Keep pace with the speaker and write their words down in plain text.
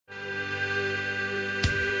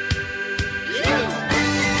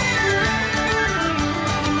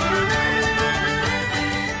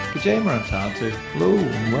Hello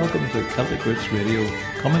and welcome to Celtic Roots Radio,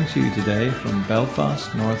 coming to you today from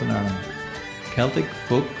Belfast, Northern Ireland. Celtic,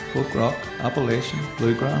 folk rock, Appalachian,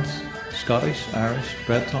 bluegrass, Scottish, Irish,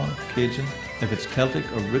 Breton, Cajun. If it's Celtic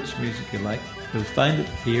or roots music you like, you'll find it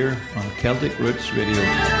here on Celtic Roots Radio.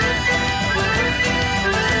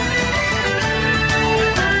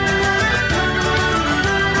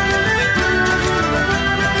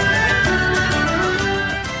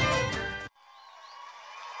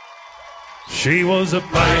 She was a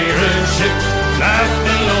pirate ship, left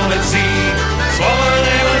alone at sea, swore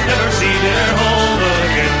they would never see their home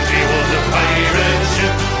again. She was a pirate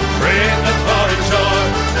ship, braved the foreign shore,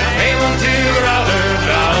 came on to rather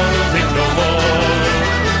down and think no more.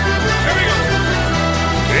 Here we go.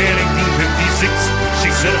 In 1856,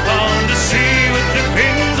 she set upon the sea with the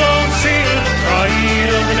King's own seal, the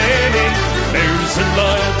pride of the Navy, fierce and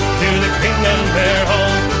loyal to the King and their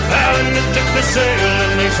home. And it took the sail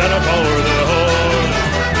and they set up over the horn.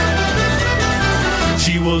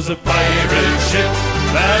 She was a pirate ship,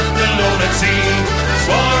 left alone at sea,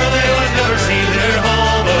 swore they would never see their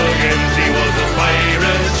home again. She was a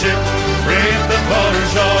pirate ship, braved the foreign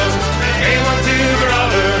shores, came on to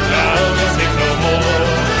Growler, now will think no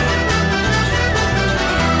more.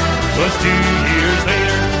 'Twas 2 years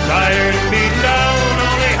later, tired and beaten down,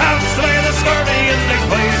 only half slay the scurvy and they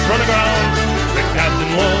placed run aground. The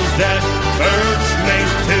captain was dead, birds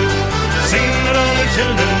made too, seen that all the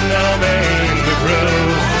children now made the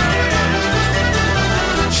crew.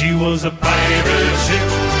 She was a pirate ship,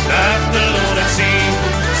 left alone at sea,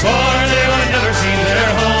 swore they would never see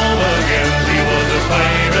their home again. She was a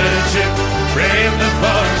pirate ship, braved the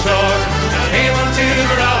foreign shore, came on to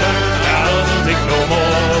Growler, now will think no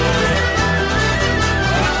more.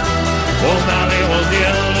 O'Malley was the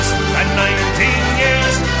eldest, at 19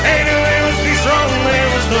 years, anyway was be strong, they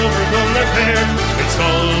must overcome their fear. It's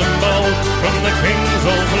all and bold from the King's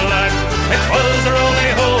old flag, it was their only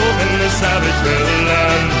hope in the savage little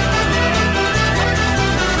land.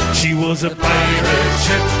 She was a pirate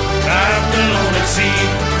ship, left alone at sea,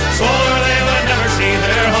 swore they would never see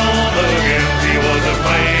their home again. She was a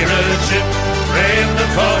pirate ship, braved the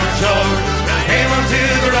foreign shore, came on to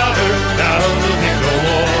Growler, now will think no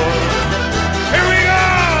more. Here we go!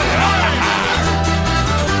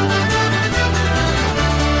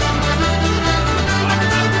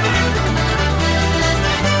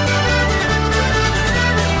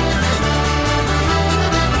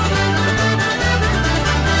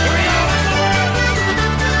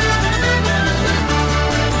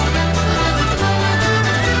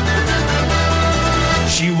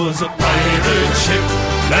 She was a pirate ship,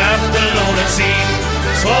 left alone at sea,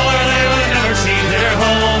 swore they would never see their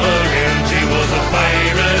home again. She was a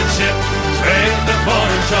pirate ship, braved the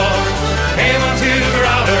foreign shore, came on to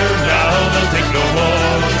Growler, now they'll take no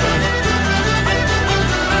more.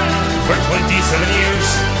 For 27 years,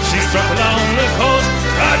 she struck along the coast,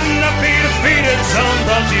 could not be defeated, some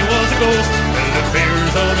thought she was a ghost. When the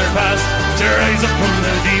fears of her past, she raised up from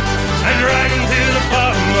the deep, and ran to the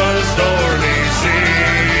bottom of the stormy sea.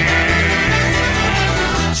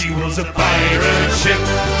 She was a pirate ship,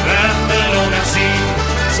 left alone at sea,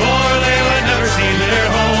 swore they would never see their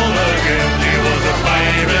home again. She was a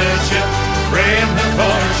pirate ship, braved the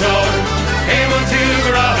foreign shore, came on to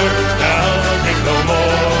Growler, now they'll think no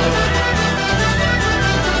more.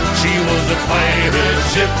 She was a pirate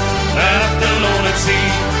ship, left alone at sea,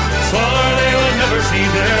 swore they would never see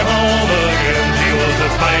their home again. She was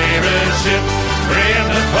a pirate ship,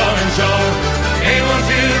 braved the foreign shore, came on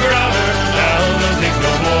to Growler, now they'll think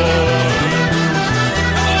no more.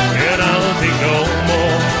 Yeah, now they'll think no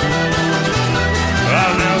more.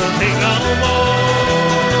 Well, now they'll think no more.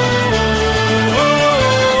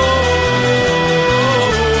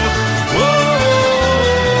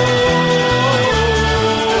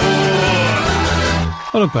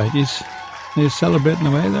 What about yous? Are you celebrating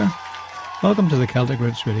away there? Welcome to the Celtic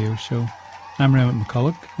Roots Radio Show. I'm Raymond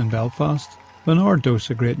McCulloch in Belfast, with an hour dose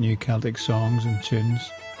of great new Celtic songs and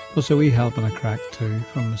tunes, plus a wee help and a crack too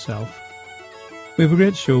from myself. We have a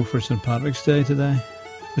great show for St. Patrick's Day today.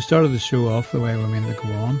 We started the show off the way we mean to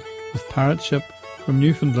go on, with Parrot Ship from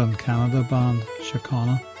Newfoundland, Canada band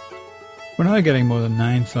Chacana. We're now getting more than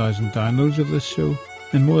 9,000 downloads of this show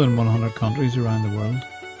in more than 100 countries around the world.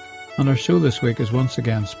 And our show this week is once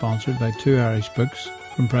again sponsored by 2 Irish books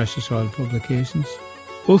from Precious Oil Publications,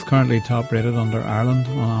 both currently top rated under Ireland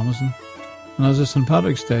on Amazon. And as a St.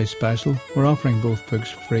 Patrick's Day special, we're offering both books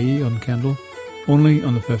free on Kindle, only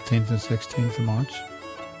on the 15th and 16th of March.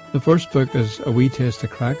 The first book is A Wee Taste of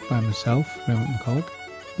Crack by myself, Raymond McCulloch,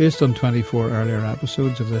 based on 24 earlier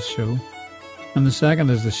episodes of this show. And the second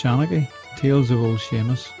is The Shanachie, Tales of Old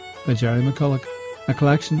Seamus, by Jerry McCulloch, a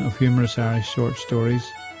collection of humorous Irish short stories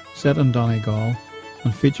set in Donegal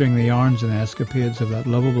and featuring the yarns and escapades of that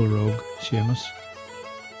lovable rogue, Seamus.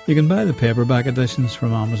 You can buy the paperback editions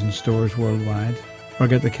from Amazon stores worldwide, or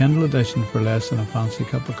get the Kindle edition for less than a fancy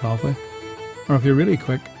cup of coffee. Or if you're really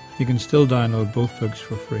quick, you can still download both books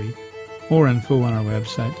for free. More info on our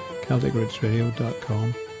website,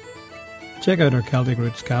 celticrootsradio.com. Check out our Celtic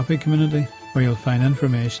Roots Cafe community, where you'll find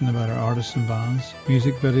information about our artists and bands,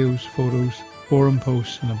 music videos, photos, forum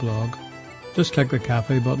posts and a blog. Just click the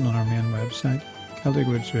cafe button on our main website,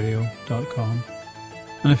 celticrootsradio.com.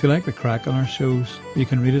 And if you like the crack on our shows, you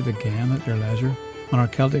can read it again at your leisure on our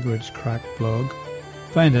Celtic Roots Crack blog.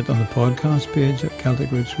 Find it on the podcast page at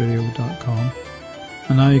celticrootsradio.com.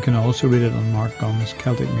 And now you can also read it on Mark Gunn's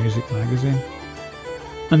Celtic Music magazine.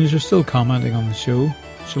 And as you're still commenting on the show,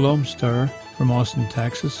 Shalom Stir from Austin,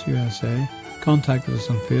 Texas, USA, contacted us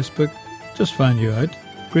on Facebook. Just found you out.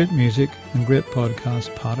 Great music and great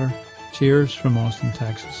podcast patter. Cheers from Austin,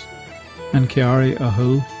 Texas. And Kiari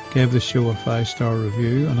Ahul gave the show a 5-star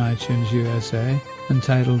review on iTunes USA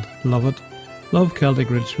entitled Love It. Love Celtic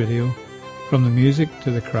Roots Radio. From the music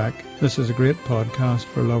to the crack, this is a great podcast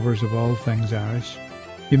for lovers of all things Irish.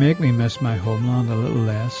 You make me miss my homeland a little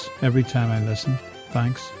less every time I listen.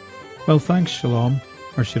 Thanks. Well, thanks, Shalom.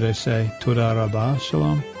 Or should I say, Toda Rabbah,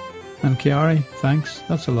 Shalom. And Kiari, thanks.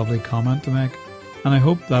 That's a lovely comment to make. And I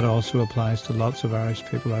hope that also applies to lots of Irish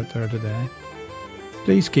people out there today.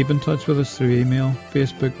 Please keep in touch with us through email,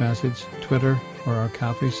 Facebook message, Twitter, or our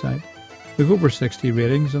cafe site. We've over 60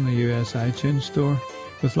 ratings on the US iTunes store,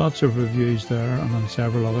 with lots of reviews there and in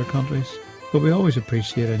several other countries. But we always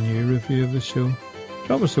appreciate a new review of the show.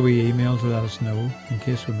 Drop us a wee email to let us know in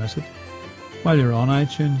case we miss it. While you're on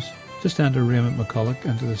iTunes, just enter Raymond McCulloch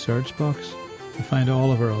into the search box to find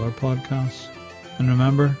all of our other podcasts. And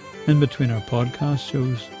remember, in between our podcast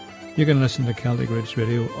shows, you can listen to Celtic Roots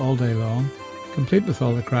Radio all day long, complete with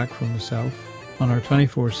all the crack from the south, on our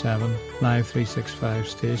 24/7 Live 365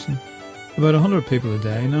 station. About 100 people a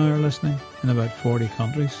day now are listening in about 40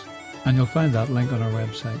 countries, and you'll find that link on our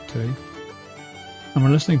website too. And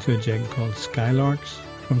we're listening to a jig called Skylarks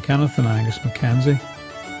from Kenneth and Angus Mackenzie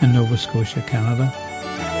in Nova Scotia, Canada.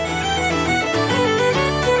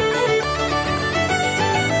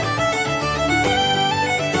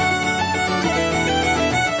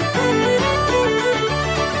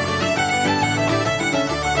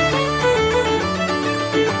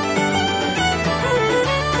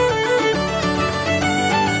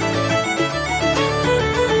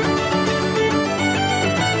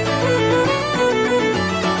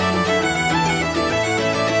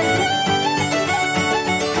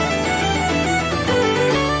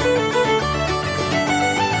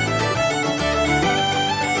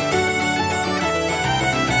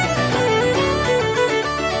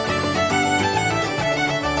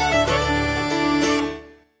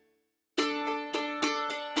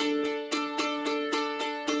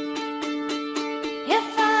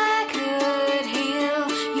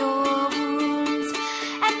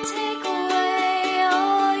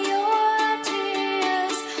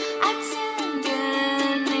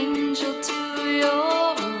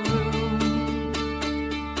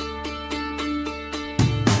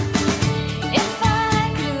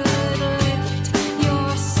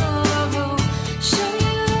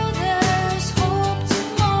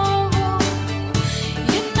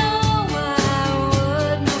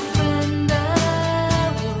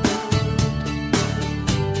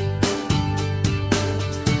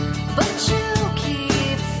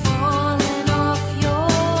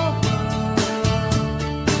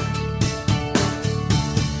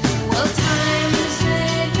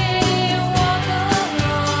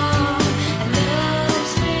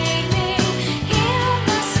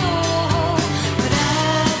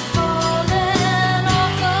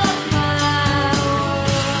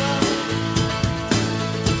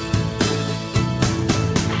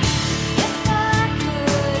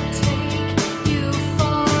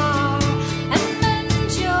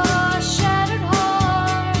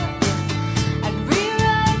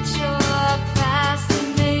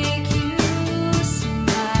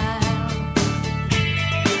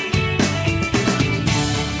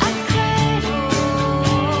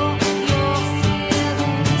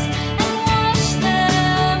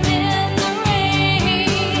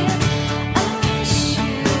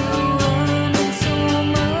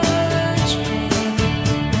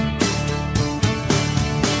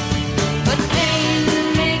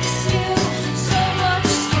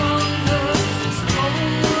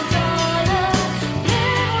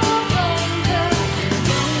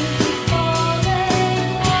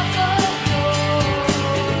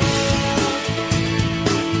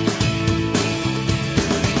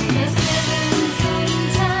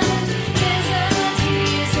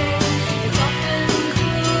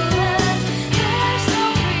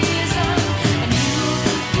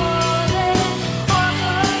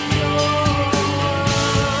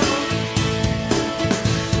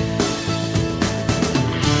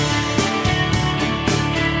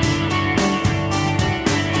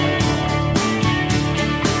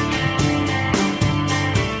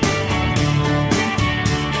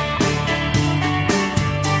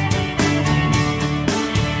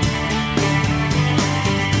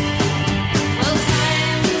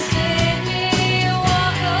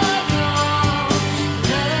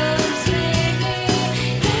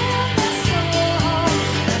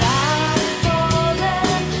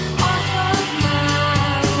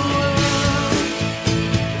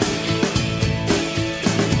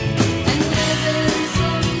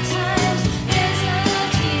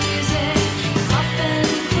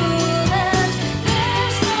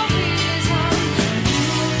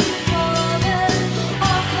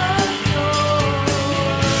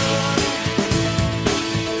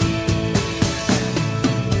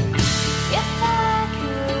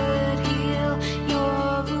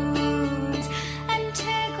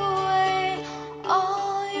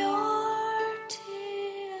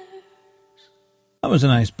 was a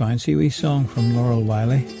nice bouncy wee song from Laurel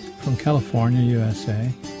Wiley from California, USA,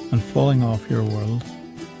 and Falling Off Your World.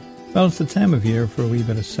 Well, it's the time of year for a wee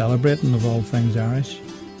bit of celebrating of all things Irish.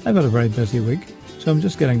 I've had a very busy week, so I'm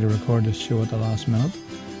just getting to record this show at the last minute.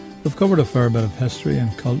 We've covered a fair bit of history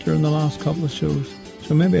and culture in the last couple of shows,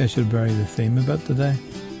 so maybe I should vary the theme a bit today.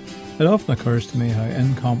 It often occurs to me how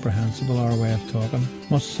incomprehensible our way of talking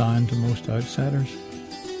must sound to most outsiders.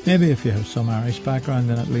 Maybe if you have some Irish background,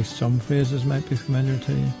 then at least some phrases might be familiar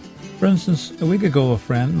to you. For instance, a week ago a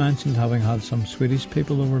friend mentioned having had some Swedish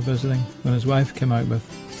people over visiting when his wife came out with,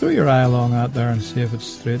 "Throw your eye along out there and see if it's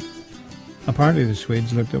straight." Apparently the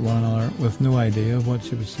Swedes looked at one another with no idea of what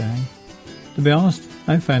she was saying. To be honest,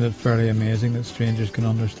 I find it fairly amazing that strangers can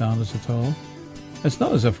understand us at all. It's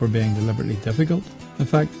not as if we're being deliberately difficult. In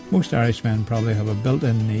fact, most Irishmen probably have a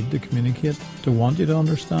built-in need to communicate, to want you to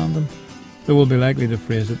understand them. They will be likely to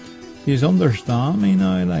phrase it, "Do you understand me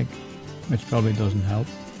now?" which probably doesn't help.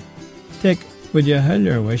 Take, "Would you hold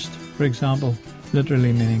your wisht," for example,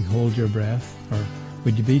 literally meaning hold your breath, or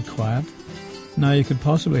 "Would you be quiet?" Now, you could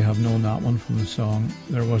possibly have known that one from the song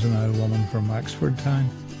 "There Was an Old Woman from Wexford Town."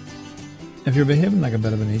 If you're behaving like a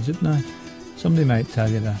bit of an Egypt now, somebody might tell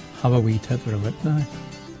you to have a wee tit or a wit now.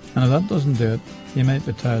 And if that doesn't do it, you might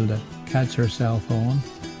be told to catch herself on.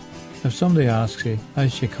 If somebody asks you,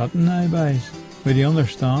 "How's she cuttin' now, boys?" would you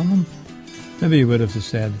understand them? Maybe you would have to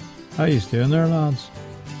said, "How yous doing there, lads?"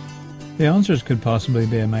 The answers could possibly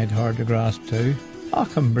be a mite hard to grasp too.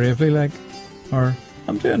 "Och, I'm bravely like," or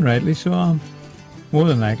 "I'm doing rightly, so I'm." More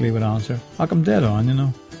than likely would answer, "Och, I'm dead on, you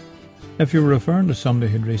know." If you were referring to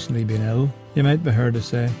somebody who'd recently been ill, you might be heard to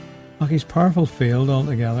say, "Och, he's powerful failed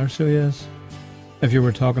altogether, so he is." If you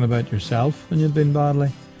were talking about yourself and you'd been badly,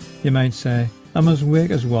 you might say, "I'm as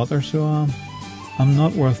weak as water, so I'm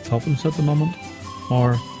not worth tuppence at the moment,"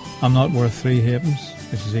 or "I'm not worth 3 halfpence,"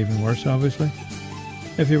 which is even worse, obviously.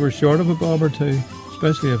 If you were short of a bob or two,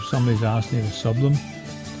 especially if somebody's asking you to sub them,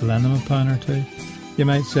 to lend them a pound or two, you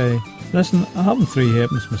might say, "Listen, I haven't 3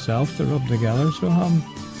 halfpence myself to rub together, so I haven't."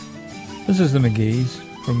 This is the McGees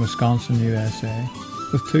from Wisconsin, USA,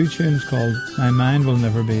 with 2 tunes called "My Mind Will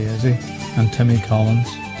Never Be Easy" and "Timmy Collins."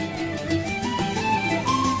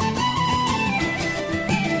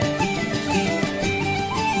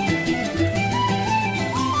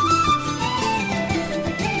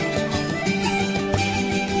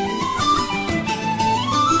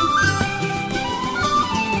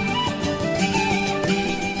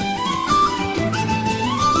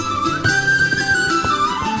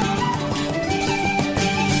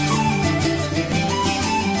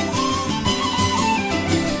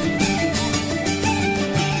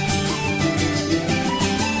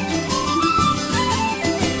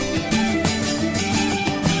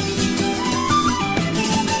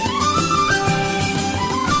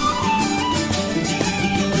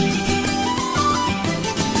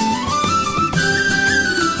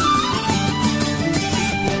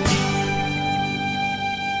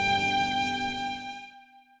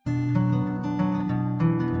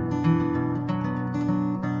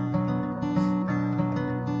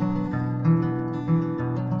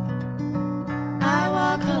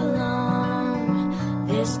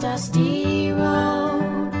 Dusty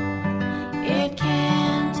road, it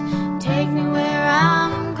can't take me where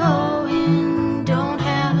I'm going. Don't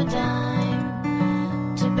have a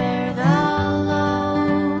dime to bear the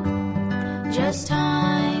load, just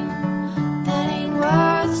time that ain't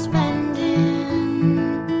worth spending.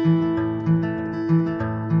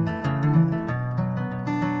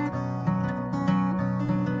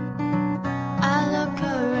 I look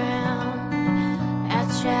around at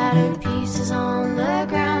shattered pieces on the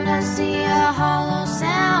ground. I see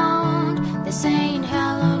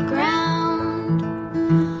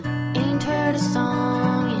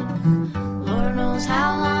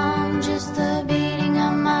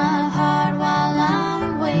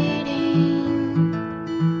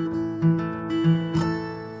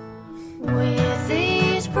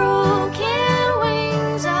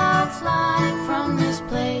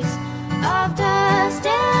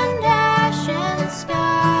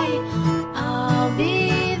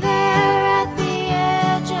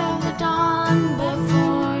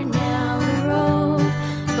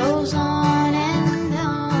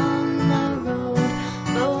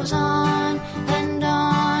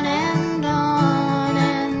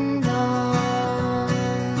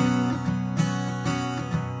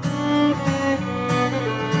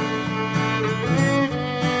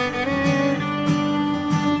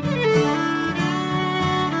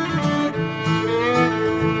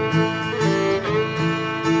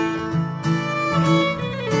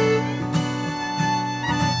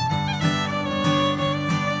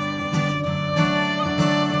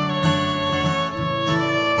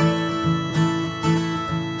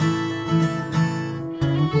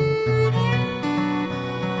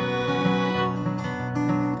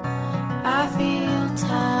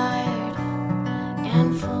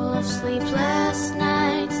and full of sleepless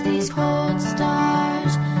nights. These cold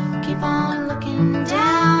stars keep on looking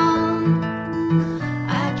down.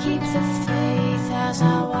 I keep the faith as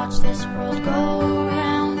I watch this world go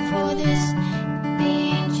round, for this the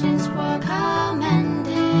ancients were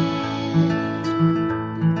commended.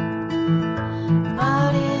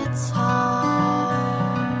 But it's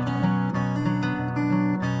hard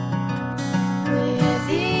with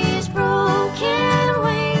these broken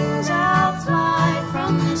wings. I'll fly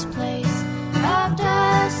from this place of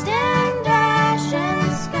dust and ash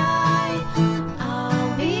and sky.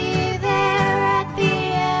 I'll be there at the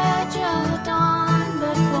edge of dawn,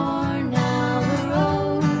 but for now the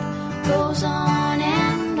road goes on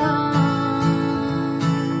and on.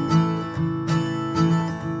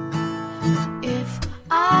 If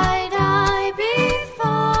I die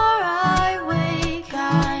before I wake,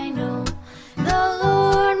 I know the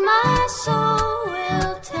Lord my soul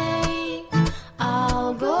will take.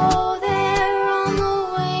 I'll go there on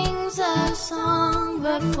the wings of song,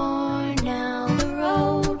 but for now the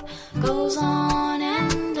road goes on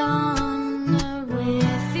and on.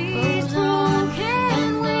 With these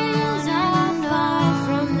broken wings and fly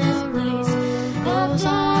from this place of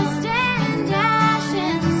dust and ash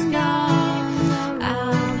and sky.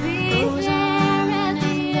 I'll be there at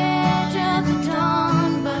the edge of the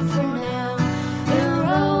dawn, but for now the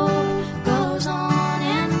road goes on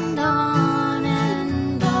and on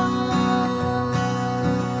and on.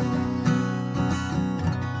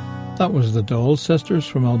 That was the Doll Sisters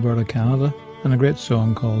from Alberta, Canada, and a great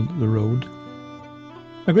song called The Road.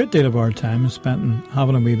 A great deal of our time is spent in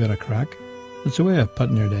having a wee bit of crack. It's a way of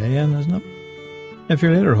putting your day in, isn't it? If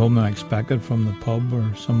you're later home than expected from the pub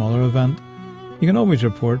or some other event, you can always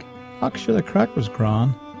report, actually the crack was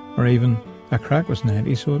grand, or even, a crack was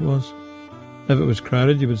 90, so it was. If it was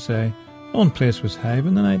crowded, you would say, one place was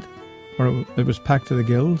hiving the night, or it was packed to the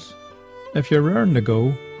gills. If you're raring to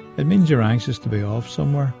go, it means you're anxious to be off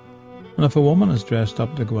somewhere. And if a woman is dressed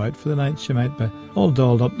up to go out for the night, she might be all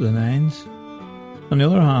dolled up to the nines. On the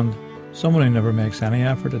other hand, someone who never makes any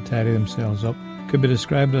effort to tidy themselves up could be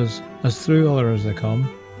described as through other as they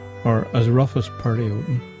come, or as rough as purty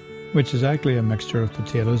oaten, which is actually a mixture of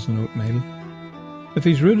potatoes and oatmeal. If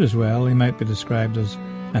he's rude as well, he might be described as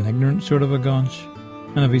an ignorant sort of a gaunch,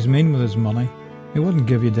 and if he's mean with his money, he wouldn't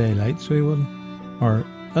give you daylight, so he wouldn't, or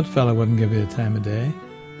that fella wouldn't give you the time of day.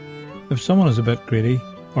 If someone is a bit greedy,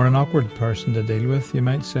 or an awkward person to deal with, you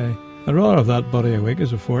might say, I'd rather have that buddy a week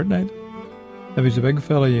as a fortnight. If he's a big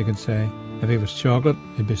fella, you could say, if he was chocolate,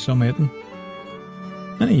 he'd be some eating.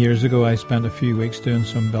 Many years ago, I spent a few weeks doing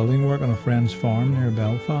some building work on a friend's farm near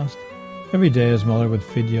Belfast. Every day his mother would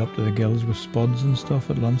feed you up to the gills with spuds and stuff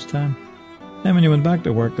at lunchtime. Then when you went back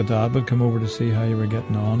to work, the dad would come over to see how you were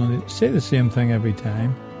getting on, and he'd say the same thing every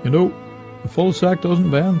time. You know, a full sack doesn't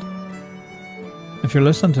bend. If you're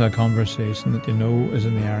listening to a conversation that you know is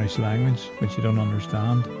in the Irish language, which you don't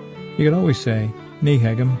understand, you could always say, Ní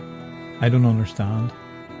higgum, I don't understand.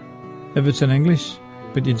 If it's in English,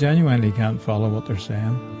 but you genuinely can't follow what they're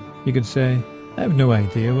saying, you could say, I have no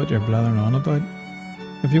idea what you're blathering on about.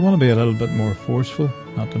 If you want to be a little bit more forceful,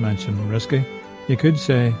 not to mention risky, you could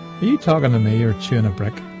say, are you talking to me or chewing a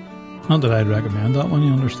brick? Not that I'd recommend that one,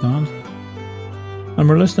 you understand. And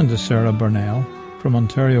we're listening to Sarah Burnell from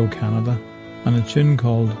Ontario, Canada, and a tune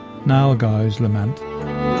called Niall Gow's Lament.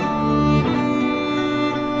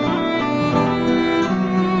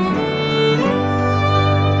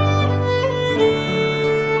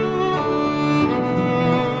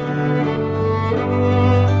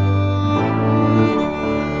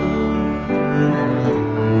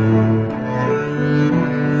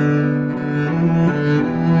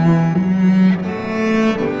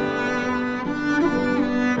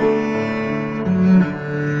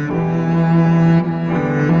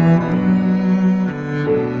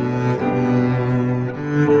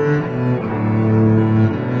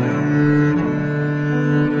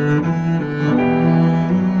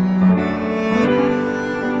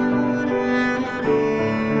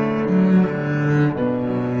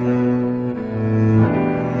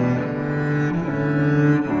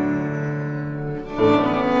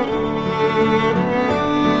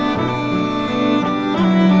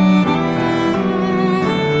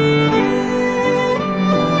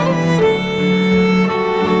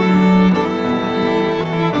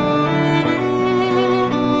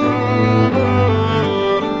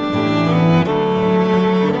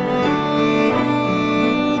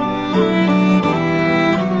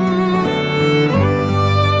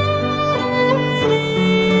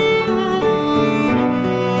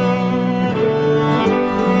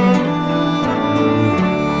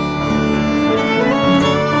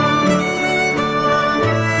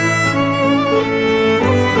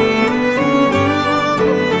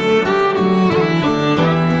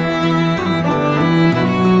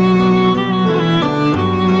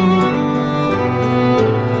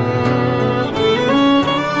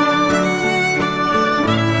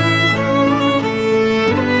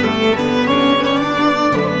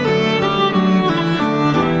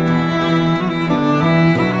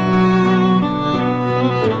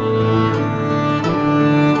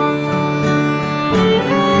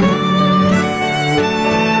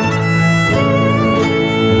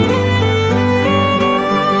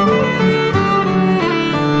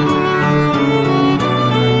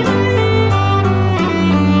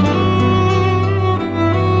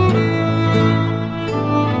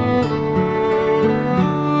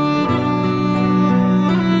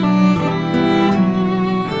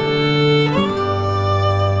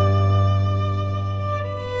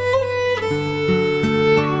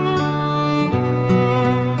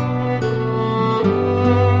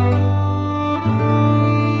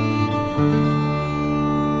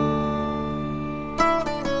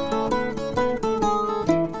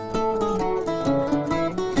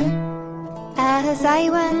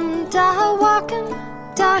 went a-walking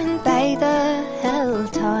down by the hill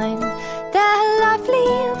town. The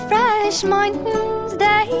lovely fresh mountains,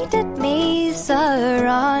 they did me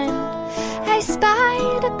surround. I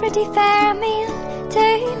spied a pretty fair maid,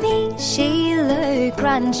 to me she looked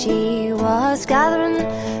grand. She was gathering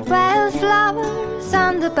wildflowers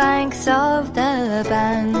on the banks of the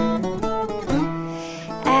Bann.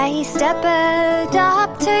 I stepped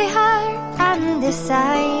up to her and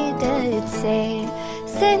decided, say,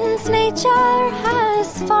 since nature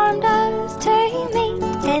has formed us to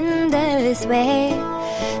meet in this way,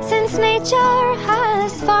 since nature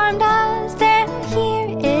has formed us, then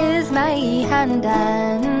here is my hand,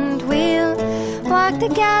 and we'll walk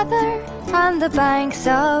together on the banks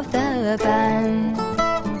of the Bann.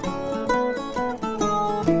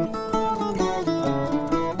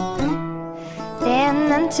 Then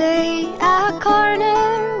into a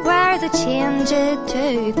corner where the change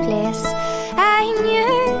took place, I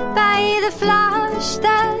knew by the flush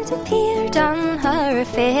that appeared on her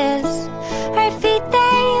face. Her feet,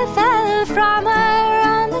 they fell from her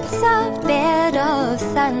on the soft bed of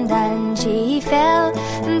sand, and she fell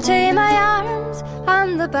into my arms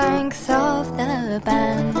on the banks of the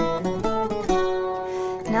Bann.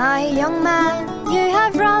 Now, young man, you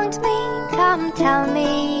have wronged me, come tell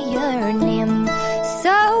me your name,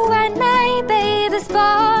 so when my babe is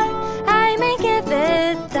born, I may give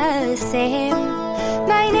it the same.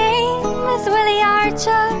 My name is Willie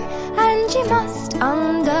Archer, and you must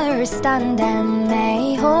understand, and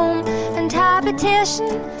my home and habitation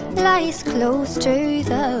lies close to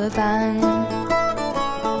the Bann.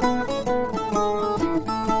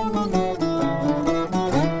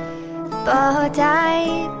 But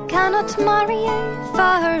I cannot marry you,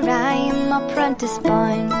 for I'm apprentice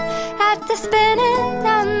bound at the spinning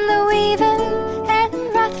and the weaving in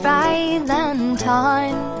Rathfriland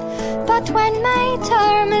town. But when my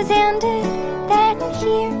term is ended, then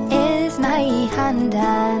here is my hand,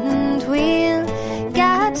 and we'll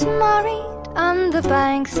get married on the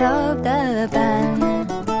banks of the Bann.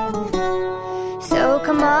 So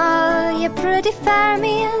come all you pretty fair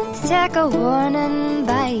maids, take a warning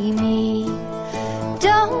by me.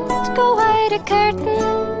 Don't go out a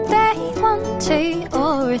curtain by 1, 2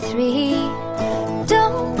 or 3.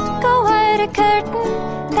 Don't go out a curtain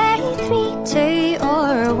by 3, 2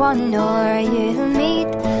 or 1, or you'll meet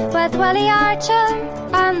with Willie Archer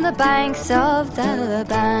on the banks of the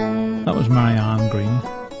Bann. That was Marianne Green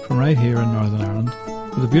from right here in Northern Ireland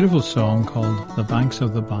with a beautiful song called The Banks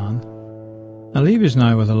of the Bann. I'll leave you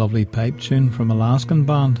now with a lovely pipe tune from Alaskan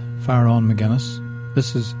band Farron McGuinness.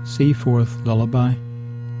 This is Seaforth Lullaby.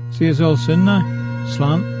 See you all soon now.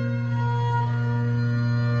 Slant.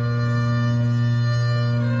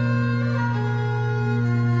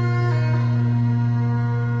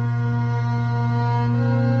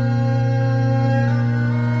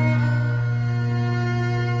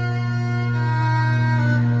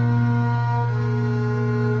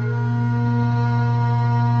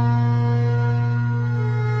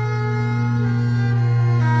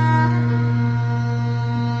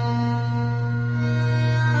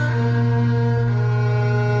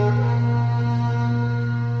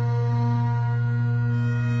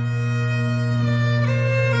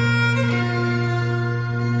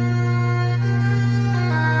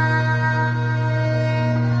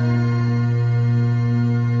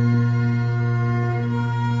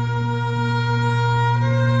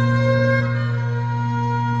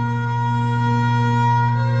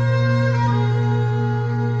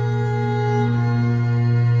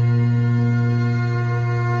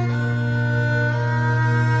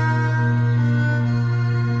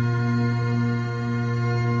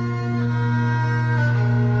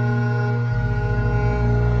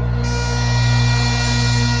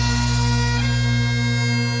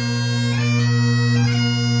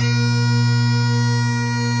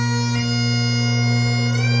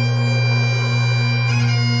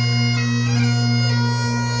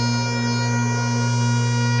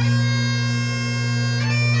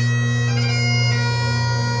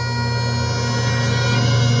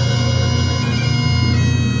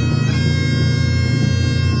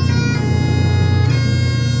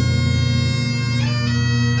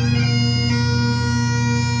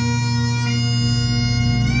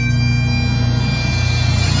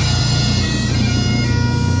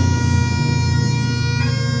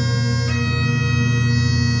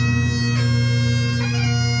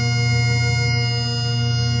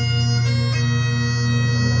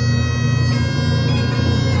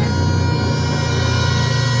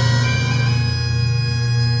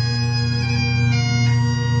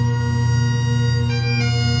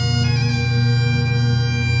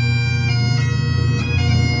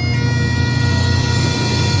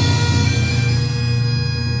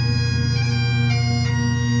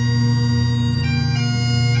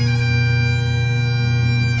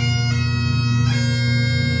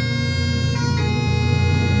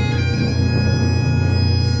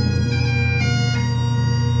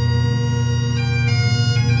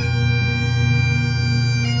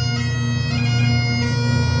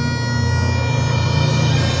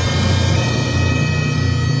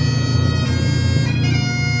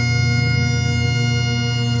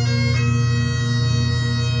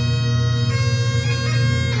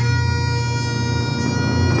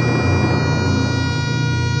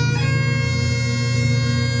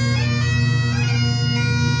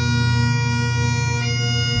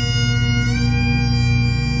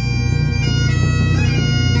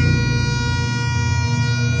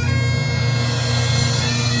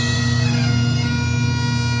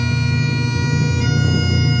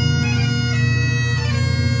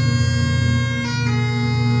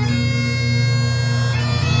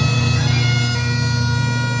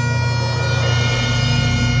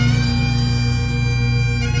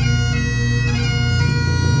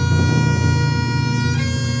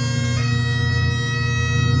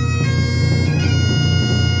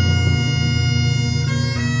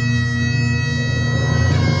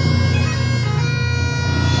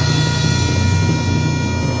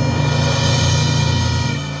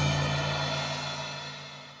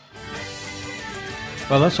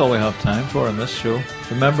 Well, that's all we have time for on this show.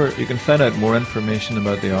 Remember, you can find out more information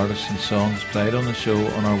about the artists and songs played on the show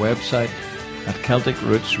on our website at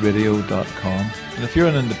celticrootsradio.com. And if you're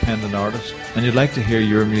an independent artist and you'd like to hear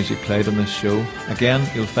your music played on this show, again,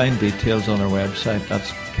 you'll find details on our website.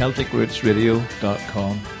 That's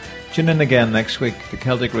celticrootsradio.com. Tune in again next week to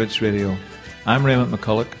Celtic Roots Radio. I'm Raymond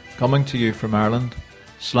McCulloch, coming to you from Ireland.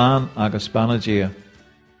 Slán agus Banagia.